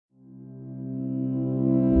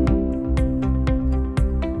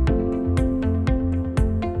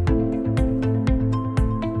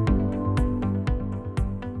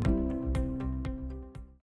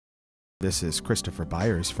this is Christopher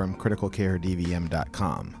Byers from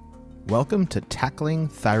criticalcaredvm.com. Welcome to Tackling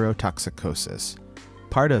Thyrotoxicosis,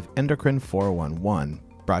 part of Endocrine 411,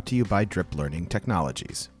 brought to you by Drip Learning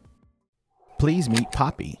Technologies. Please meet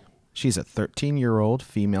Poppy. She's a 13-year-old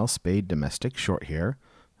female spayed domestic shorthair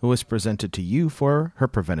who was presented to you for her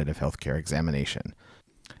preventative healthcare examination.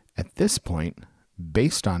 At this point,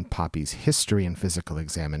 based on Poppy's history and physical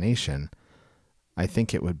examination, I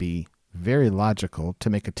think it would be very logical to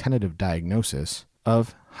make a tentative diagnosis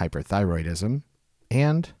of hyperthyroidism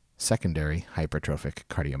and secondary hypertrophic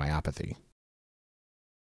cardiomyopathy.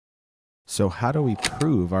 So how do we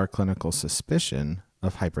prove our clinical suspicion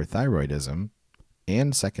of hyperthyroidism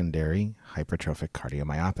and secondary hypertrophic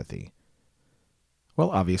cardiomyopathy?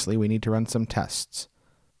 Well, obviously, we need to run some tests.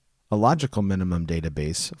 A logical minimum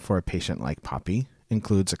database for a patient like Poppy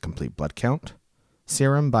includes a complete blood count,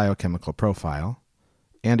 serum biochemical profile,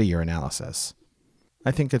 and a urinalysis.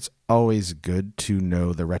 I think it's always good to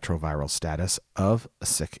know the retroviral status of a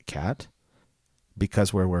sick cat.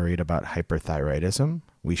 Because we're worried about hyperthyroidism,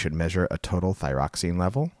 we should measure a total thyroxine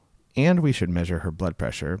level, and we should measure her blood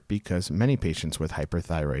pressure because many patients with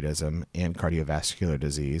hyperthyroidism and cardiovascular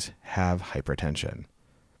disease have hypertension.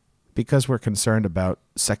 Because we're concerned about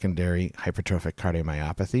secondary hypertrophic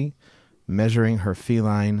cardiomyopathy, measuring her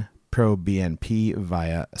feline proBNP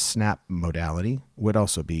via SNAP modality would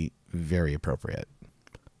also be very appropriate.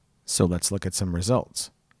 So let's look at some results.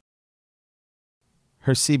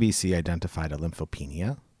 Her CBC identified a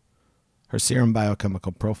lymphopenia. Her serum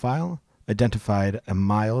biochemical profile identified a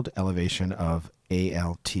mild elevation of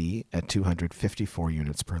ALT at 254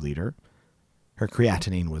 units per liter. Her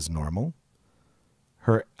creatinine was normal.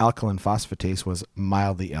 Her alkaline phosphatase was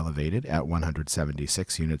mildly elevated at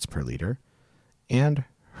 176 units per liter, and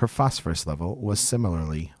her phosphorus level was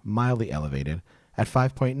similarly mildly elevated at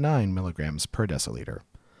 5.9 milligrams per deciliter.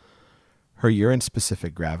 Her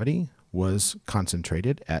urine-specific gravity was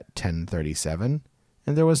concentrated at 1037,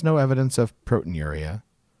 and there was no evidence of proteinuria,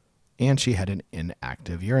 and she had an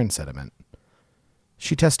inactive urine sediment.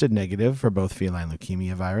 She tested negative for both feline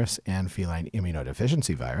leukemia virus and feline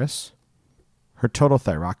immunodeficiency virus. Her total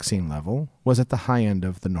thyroxine level was at the high end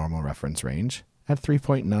of the normal reference range at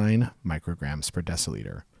 3.9 micrograms per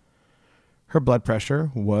deciliter. Her blood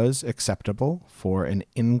pressure was acceptable for an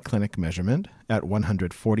in-clinic measurement at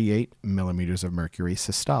 148 millimeters of mercury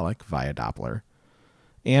systolic via Doppler,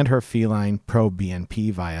 and her feline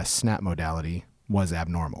proBNP via SNAP modality was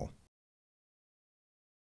abnormal.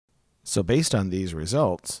 So based on these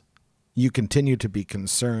results, you continue to be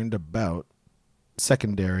concerned about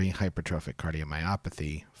secondary hypertrophic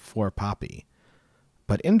cardiomyopathy for Poppy.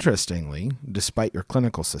 But interestingly, despite your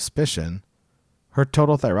clinical suspicion, her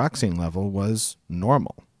total thyroxine level was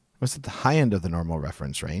normal. It was at the high end of the normal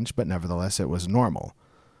reference range, but nevertheless it was normal.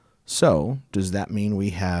 So, does that mean we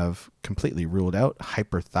have completely ruled out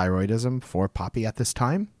hyperthyroidism for Poppy at this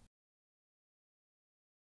time?